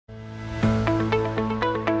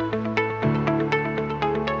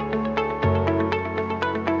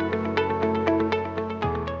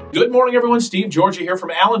Good morning, everyone. Steve Georgia here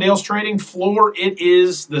from Allendale's Trading Floor. It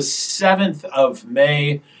is the 7th of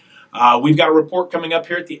May. We've got a report coming up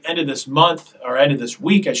here at the end of this month, or end of this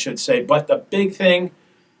week, I should say. But the big thing,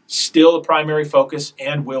 still the primary focus,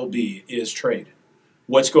 and will be, is trade.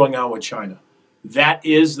 What's going on with China? That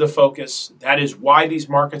is the focus. That is why these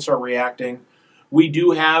markets are reacting. We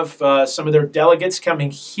do have some of their delegates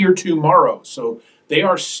coming here tomorrow. So they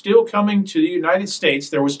are still coming to the United States.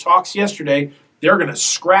 There was talks yesterday. They're going to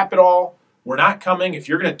scrap it all. We're not coming. If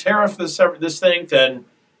you're going to tariff this thing, then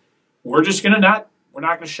we're just going to we're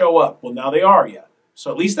not going to show up. Well, now they are yet. So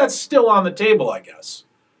at least that's still on the table, I guess.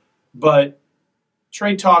 But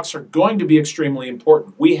trade talks are going to be extremely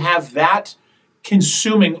important. We have that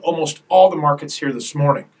consuming almost all the markets here this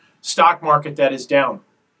morning. Stock market that is down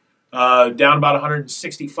about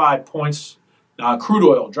 165 points. Crude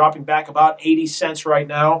oil dropping back about 80 cents right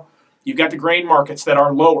now. You've got the grain markets that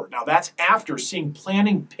are lower. Now, that's after seeing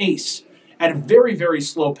planting pace at a very, very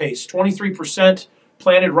slow pace. 23%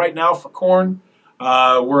 planted right now for corn.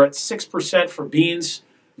 We're at 6% for beans.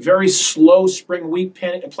 Very slow spring wheat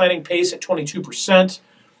planting pace at 22%.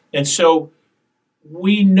 And so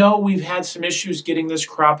we know we've had some issues getting this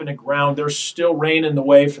crop in the ground. There's still rain in the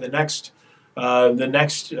way for the next 1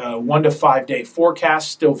 to 5 day forecast.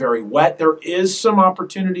 Still very wet. There is some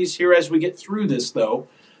opportunities here as we get through this, though.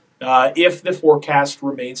 If the forecast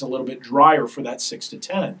remains a little bit drier for that 6 to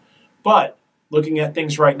 10. But looking at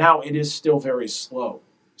things right now, it is still very slow.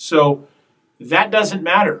 So that doesn't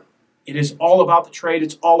matter. It is all about the trade.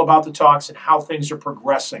 It's all about the talks and how things are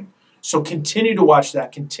progressing. So continue to watch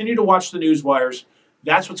that. Continue to watch the news wires.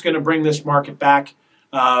 That's what's going to bring this market back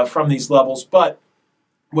from these levels. But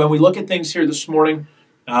when we look at things here this morning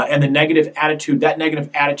and the negative attitude, that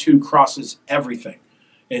negative attitude crosses everything.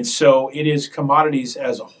 And so it is commodities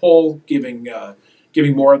as a whole giving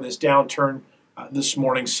more of this downturn this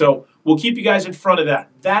morning. So we'll keep you guys in front of that.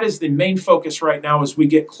 That is the main focus right now as we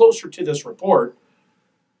get closer to this report.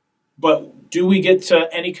 But do we get to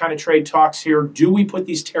any kind of trade talks here? Do we put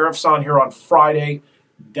these tariffs on here on Friday?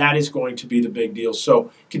 That is going to be the big deal.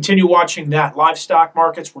 So continue watching that. Livestock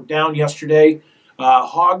markets were down yesterday.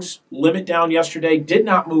 Hogs limit down yesterday. Did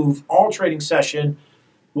not move all trading session.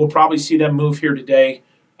 We'll probably see them move here today.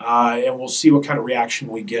 And we'll see what kind of reaction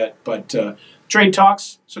we get. But trade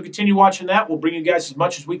talks, so continue watching that. We'll bring you guys as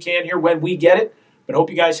much as we can here when we get it. But hope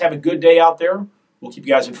you guys have a good day out there. We'll keep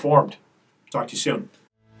you guys informed. Talk to you soon.